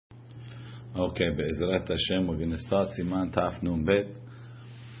Okay, Be'ezrat Hashem, we're going to start Siman Taf Nun Bet.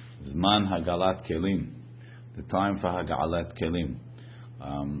 Zman Hagalat Kelim. The time for Hagalat Kelim.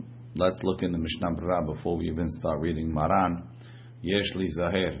 Let's look in the Mishnah Berurah before we even start reading Maran. Yesh li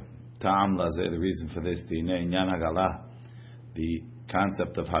Zahir. Ta'am lazeh, the reason for this, Tinei Inyan Hagalah. The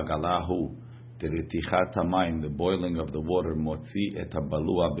concept of Hagalah hu. Tirtichat hamayim, the boiling of the water, motzi et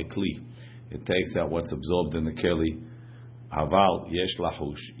habalua bekli. It takes out what's absorbed in the keli. Aval yesh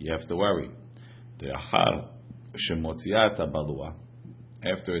lahush. You have to worry.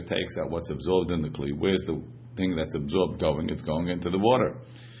 After it takes out what's absorbed in the kli, where's the thing that's absorbed going? It's going into the water.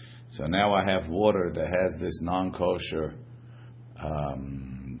 So now I have water that has this non-kosher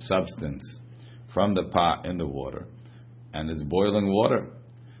substance from the pot in the water, and it's boiling water.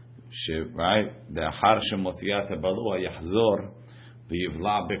 Right?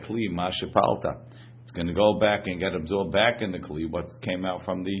 It's going to go back and get absorbed back in the kli, what came out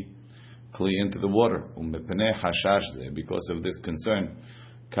from the kli into the water. Because of this concern,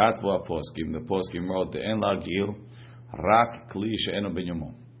 Katva Poskim, the Poskim wrote, rak kli she'eno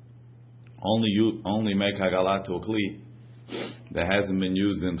b'yomo. Only make hagalah to a kli that hasn't been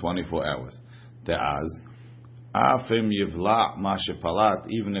used in 24 hours. Te'az, afim yivla ma shepalat,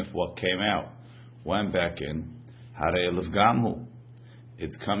 even if what came out went back in, harei lefgamhu.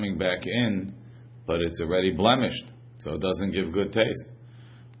 It's coming back in, but it's already blemished, so it doesn't give good taste.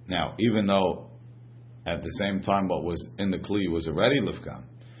 Now, even though at the same time what was in the kli was already lifgam,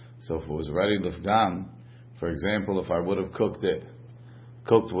 so if it was already lifgam, for example, if I would have cooked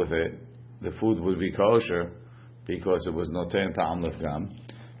with it, the food would be kosher because it was noten ta'am lifgam.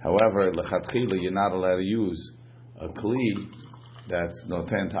 However, lechatchila, you're not allowed to use a kli that's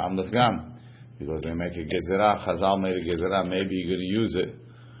noten ta'am lifgam because they make a gezerah. Chazal made a gezerah. Maybe you're going to use it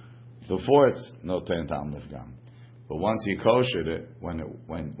before it's noten ta'am lifgam. But once you koshered it, when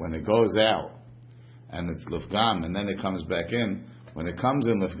it goes out and it's lifgam and then it comes back in, when it comes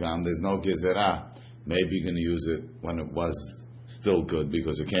in lifgam, there's no gezerah. Maybe you're going to use it when it was still good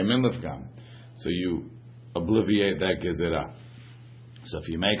because it came in lifgam. So you obliviate that gezerah. So if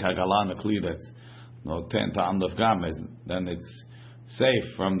you make hagalah in a kli that's noten ta'am lifgam, then it's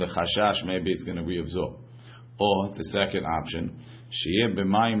safe from the chashash. Maybe it's going to reabsorb. Or the second option, sheyeh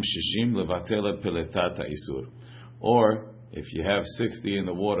b'mayim shishim levatel peletat ha'isur. Or, if you have 60 in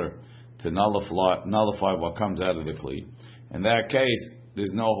the water to nullify what comes out of the kli, in that case,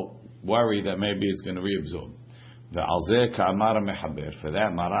 there's no worry that maybe it's going to reabsorb. For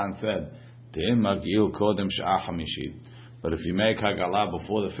that, Maran said, but if you make hagalah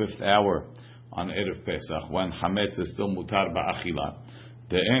before the 5th hour on Erev Pesach, when chametz is still mutar ba'achila,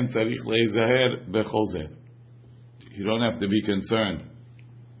 you don't have to be concerned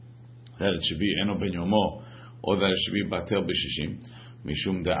that it should be eno ben yomo, or that it should be batel b'shishim.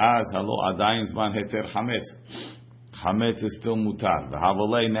 Mishum da'az halo adayin zman heter chametz. Chametz is still mutar. The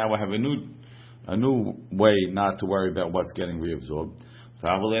havalei, now we have a new way not to worry about what's getting reabsorbed.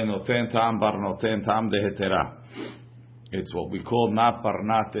 Havalei noten tam bar noten tam de hetera. It's what we call not bar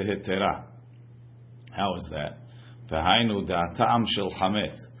not de hetera. How is that? V'hainu da'atam shel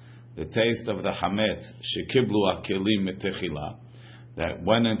chametz. The taste of the chametz shekiblu akelim metechila, that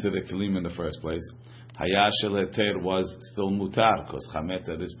went into the kelim in the first place. Hayah shel heter was still mutar, because chametz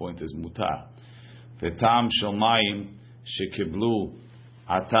at this point is mutar. V'tam shel mayim shekiblu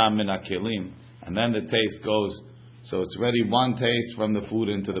atam min akelim, and then the taste goes. So it's already one taste from the food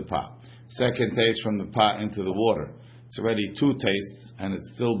into the pot, second taste from the pot into the water. It's already two tastes, and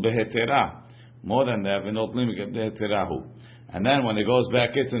it's still behetera. More than that, v'not limik beheterahu. And then when it goes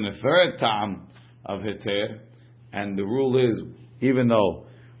back, it's in the third tam of heter, and the rule is, even though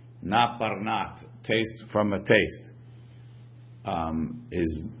not parnat, taste from a taste,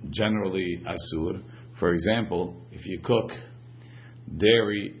 is generally asur. For example, if you cook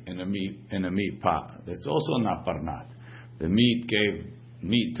dairy in a meat pot, that's also not parnat. The meat gave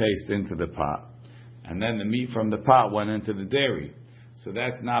meat taste into the pot, and then the meat from the pot went into the dairy. So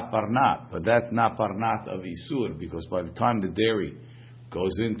that's not parnat, but that's not parnat of isur, because by the time the dairy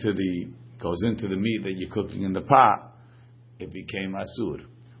goes into the meat that you're cooking in the pot, it became asur.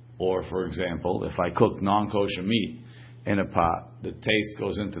 Or, for example, if I cook non-kosher meat in a pot, the taste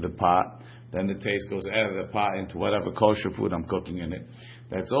goes into the pot, then the taste goes out of the pot into whatever kosher food I'm cooking in it.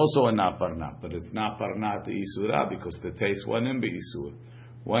 That's also a not parnat, but it's not parnat to isurah because the taste went in isur.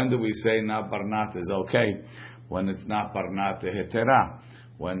 When do we say not parnat is okay? When it's not parnat to hetera,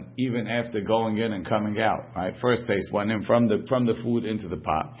 when even after going in and coming out, right? First taste went in from the food into the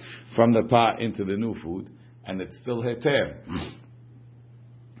pot, from the pot into the new food, and it's still heter.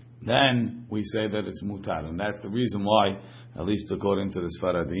 then we say that it's mutar. And that's the reason why, at least according to the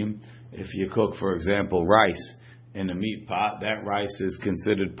Sfaradim, if you cook, for example, rice in a meat pot, that rice is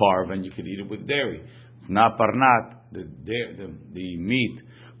considered parv and you could eat it with dairy. It's not parnat. The meat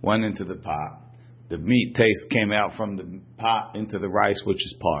went into the pot. The meat taste came out from the pot into the rice, which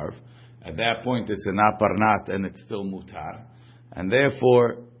is parv. At that point, it's a not parnat and it's still mutar. And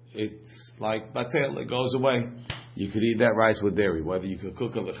therefore, it's like batel, it goes away. You could eat that rice with dairy. Whether you could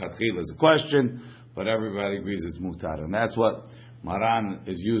cook it lechatchila is a question, but everybody agrees it's mutar. And that's what Maran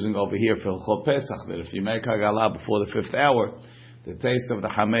is using over here for Chol Pesach, that if you make hagalah before the 5th hour, the taste of the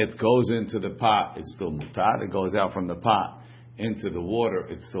hametz goes into the pot, it's still mutar. It goes out from the pot into the water,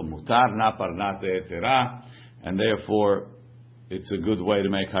 it's still mutar, not parnat etera, and therefore it's a good way to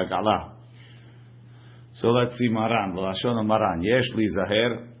make hagalah. So let's see Maran. L'lashon Maran. Yesh li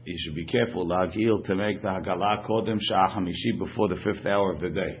zaher. You should be careful lagil to make the hagalah kodem sha'ah hamishi before the 5th hour of the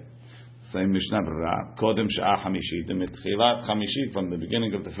day. Same Mishnah Berurah. Kodem sha'ah hamishi. The mitchilat hamishi from the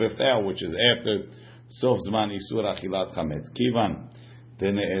beginning of the 5th hour, which is after sof zman isur achilat chametz. Kivan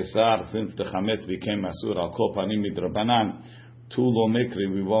dene'esar, since the chametz became asur al kol panim midrabanan, tu lo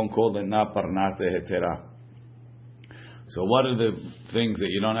mikri, we won't call it na parnate hetera. So what are the things that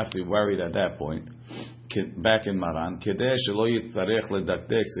you don't have to worry at that point? Back in Maran, kedeh shelo yitzarech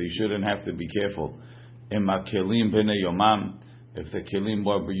ledakdek, so you shouldn't have to be careful. Ima kelim b'nei yomam, if the kelim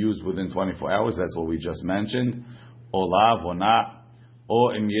were used within 24 hours, that's what we just mentioned. Olav or not,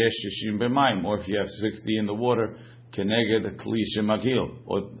 or im yesh shishim b'mayim, or if you have 60 in the water, keneged the kli shemagil,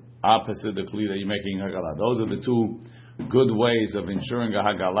 or opposite the kli that you're making hagalah. Those are the two good ways of ensuring a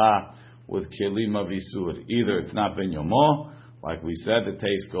hagalah with kelim of isur. Either it's not ben yomo, like we said, the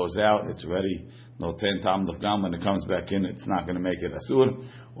taste goes out, it's ready. No 10 tam l'fgam, when it comes back in, it's not going to make it asur.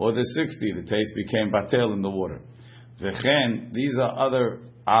 Or the 60, the taste became batel in the water. V'chen, these are other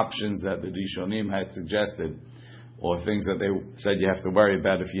options that the Rishonim had suggested, or things that they said you have to worry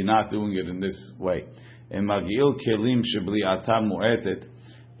about if you're not doing it in this way. Em magil kelim shebli atar mu'etet,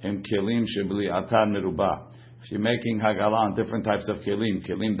 em kelim shebli atar meruba. If you're making hagalah on different types of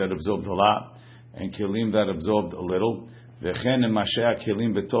kelim that absorbed a lot, and kelim that absorbed a little, v'chen em masheh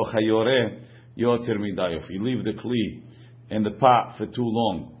kelim betoch hayoreh, yoter miday. If you leave the kli in the pot for too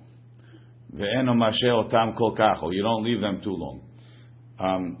long, ve'eno masheh otam kol kach, or you don't leave them too long.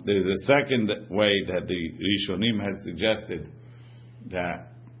 There's a second way that the Rishonim had suggested that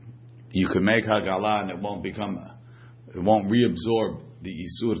you can make hagalah and it won't reabsorb the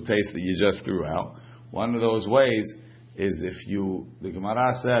isur taste that you just threw out. One of those ways is the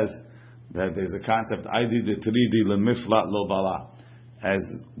Gemara says that there's a concept, Aidi de tridi lemiflat lo bala. As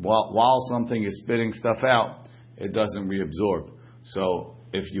while something is spitting stuff out, it doesn't reabsorb. So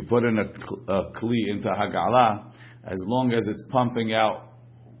if you put in a kli into hagalah, as long as it's pumping out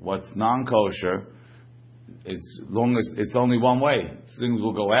what's non-kosher, it's only one way. Things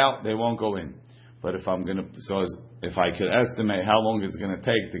will go out, they won't go in. But if if I could estimate how long it's going to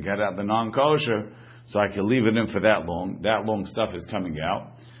take to get out the non-kosher, so I can leave it in for that long stuff is coming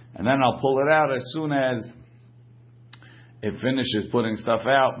out, and then I'll pull it out as soon as it finishes putting stuff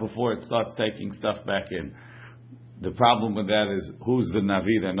out before it starts taking stuff back in. The problem with that is who's the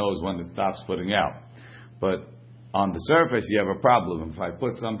Navi that knows when it stops putting out. But on the surface, you have a problem. If I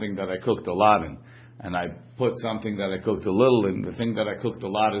put something that I cooked a lot in, and I put something that I cooked a little in, the thing that I cooked a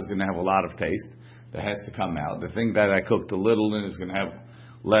lot is going to have a lot of taste that has to come out. The thing that I cooked a little in is going to have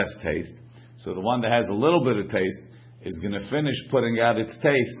less taste. So the one that has a little bit of taste is going to finish putting out its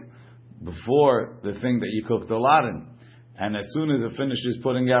taste before the thing that you cooked a lot in. And as soon as it finishes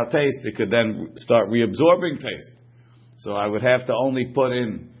putting out taste, it could then start reabsorbing taste. So I would have to only put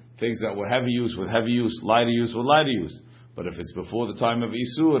in things that were heavy use with heavy use, lighter use with lighter use. But if it's before the time of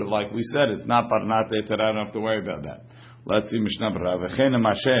Isur, like we said, it's not parnat etera, I don't have to worry about that. Let's see Mishnah Berurah. V'chen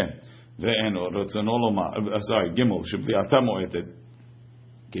masheh ve'eno rotzono lomar. Sorry, Gimel shebli atar mo'etet.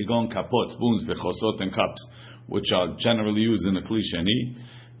 Kigon kapot, spoons, v'chosot, and cups, which are generally used in a kli sheni.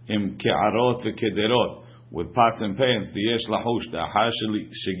 Im ke'arot ve'kederot, with pots and pans. Diyesh lahush da'achar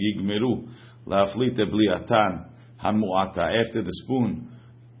shegigmeru la'aflit bli atan hamu'ata. After the spoon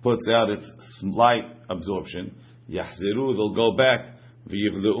puts out its slight absorption, yahziru, they'll go back,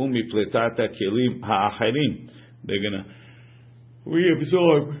 v'yivle'u mipletata kelim ha'acherim. They're going to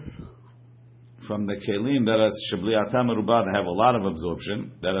reabsorb from the kelim that are shebli atam merubah, that have a lot of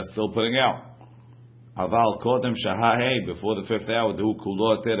absorption, that are still putting out. Aval kodem shahahei, before the 5th hour, du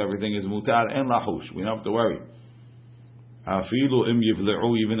kulot, everything is mutar and lahush. We don't have to worry. Afilu im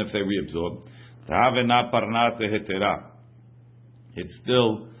yivle'u, even if they reabsorb. Ta'ave na parnate hetera. It's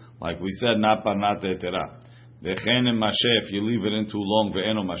still, like we said, na parnate hetera. V'chenem masheh, if you leave it in too long,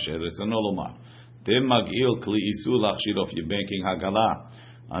 ve'eno masheh, retzano lomar. Dem mag'il kli isur lachshiro, if you're making hagalah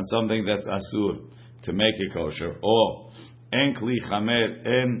on something that's asur, to make it kosher. Or, en kli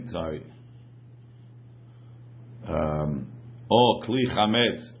chametz, or kli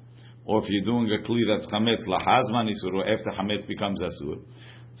chametz, or if you're doing a kli that's chametz, lahazman isur, or after chametz becomes asur.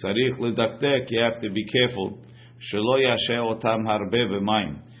 Tzarich ledaktek, you have to be careful. Shelo yasheh otam harbe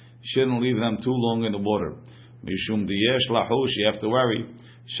v'mayim. Shouldn't leave them too long in the water. Mishum diyesh lahush, you have to worry.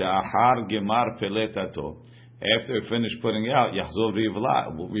 Sha'ahar gemar peletato. After you finish putting it out, yachzor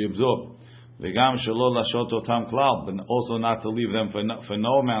v'yivla, will reabsorb. V'gam shelo lashot otam klal, but also not to leave them for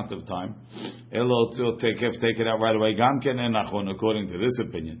no amount of time. Elo to take it out right away. Gam ken enachon, according to this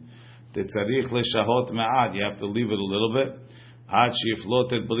opinion. Tzarich leshahot ma'ad, you have to leave it a little bit. Ad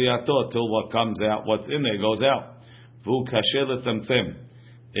shiflotet briato, till what comes out, what's in there goes out. Vu kasher letzamtzem.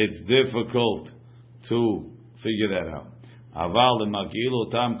 It's difficult to figure that out. Aval lemagil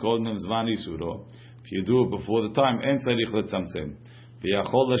otam kodem zman isuro. If you do it before the time, en tzarich letzamtzem.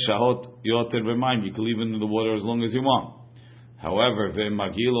 V'yachol leshahot yoter b'mayim. You can leave it in the water as long as you want. However,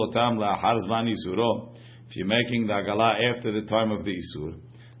 v'magil otam la'achar zman isuro. If you're making the hagalah after the time of the isur,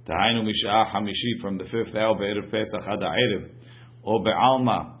 ta'aynu mish'ah hamishit, from the 5th hour be'erev Pesach ad ha'erev, or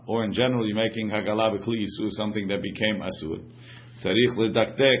be'alma, or in general you're making hagalah b'kli isur, something that became asur. Tzarich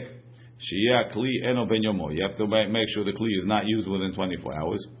ledaktek sheyeh kli eno ben yomo. You have to make sure the kli is not used within 24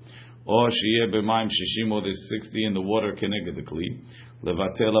 hours. Or sheyeh b'mayim shishim, or there's 60 in the water keneged the kli.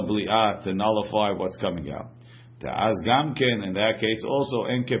 Levatel ha'bli'ah, to nullify what's coming out. Ta'az gamken, in that case also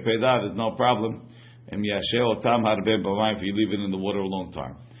en kepedah, there's no problem. Em yasheh otam harbe b'mayim, if you leave it in the water a long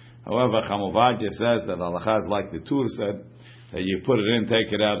time. However, Chamovadya says that halacha is like the Tur said, that you put it in,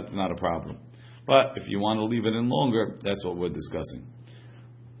 take it out, it's not a problem. But if you want to leave it in longer, that's what we're discussing.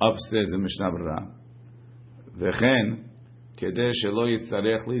 Upstairs in Mishnah Berurah, V'chen, kedei shelo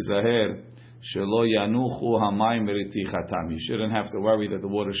yitzarech lizaher, shelo yanuchu hamayim retichatam. You shouldn't have to worry that the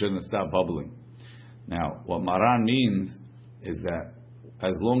water shouldn't stop bubbling. Now, what Maran means is that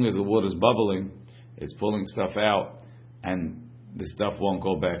as long as the water is bubbling, it's pulling stuff out, and the stuff won't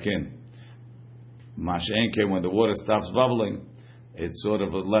go back in. Mashenke, when the water stops bubbling, it sort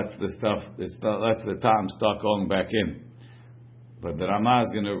of lets the time start going back in. But the Rama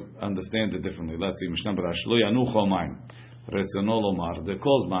is going to understand it differently. Let's see. Mishnah Berurah, shelo yanuchu hamayim retzono lomar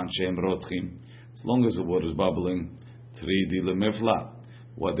dekol zman she'em rotchim. As long as the water is bubbling, 3D lemifla.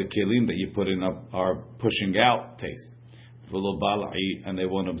 What the kelim that you put in are pushing out taste. V'lo bal'i, and they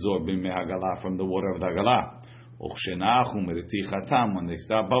won't absorb bimei hagalah, from the water of the hagalah. Uchshenachum retichatam, when they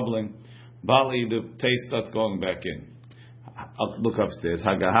start bubbling, bal'i, the taste starts going back in. Look upstairs.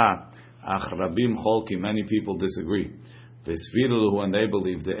 Hagaha achrabim cholki. Many people disagree. V'sviru, and they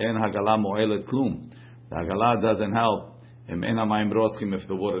believe the en hagalah mo'elet klum. The hagalah doesn't help. Em en hamayim rotchim, if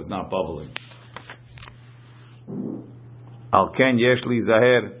the water is not bubbling. Al ken yesh li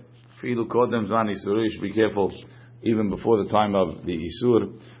zaher filu kodem zman isur. Be careful, even before the time of the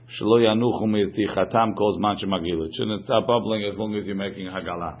isur. Shelo yanuchu mirtichatam kol zman shemagil. It shouldn't stop bubbling as long as you're making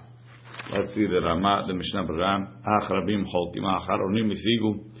hagalah. Let's see the Rama, the Mishnah Berurah. Achrabim cholkim, acharonim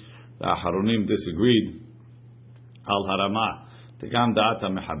isigu. The acharonim disagreed. Al harama, tegam da'at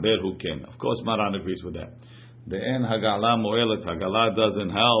mehaber hu ken. Of course, Maran agrees with that. The en hagalah moelet, hagalah doesn't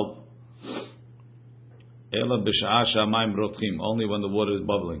help. Ela b'sha'ah shamayim rotchim, only when the water is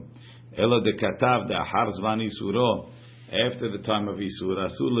bubbling. Ela de katav de ahar zvan isuro, after the time of isur.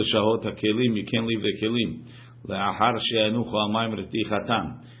 Asur l'shahot hakelim, you can't leave the kelim. Le'ahar she'anuchu hamayim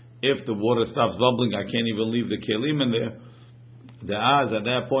retichatam. If the water stops bubbling, I can't even leave the kelim in there. The az, at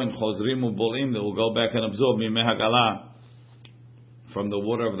that point, chozrim ubolim, they will go back and absorb mimei hagalah, from the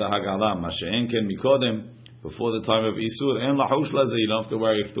water of the hagalah. Masha'en ken mikodem, before the time of isur. En lahush laze, you don't have to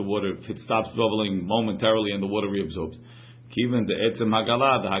worry if it stops bubbling momentarily and the water reabsorbs. Even the etzem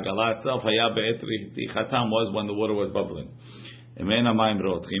hagalah, the hagalah itself, haya be'et retichatam, was when the water was bubbling. Emen hamayim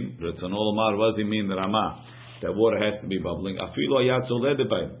rotchim, retzono lomar, what does he mean, the Rama? That water has to be bubbling. Afilu hayat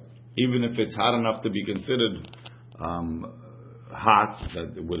zoledebay, even if it's hot enough to be considered hot,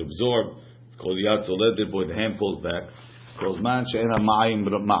 that it would absorb. It's called yat zoledeb, where the hand pulls back. As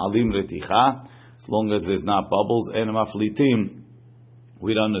long as there's not bubbles, and maflitim,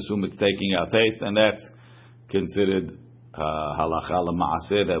 we don't assume it's taking out taste, and that's considered halacha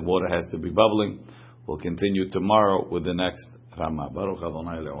l'maaseh, that water has to be bubbling. We'll continue tomorrow with the next Rama. Baruch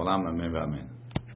Adonai le'olam, amen v'amen.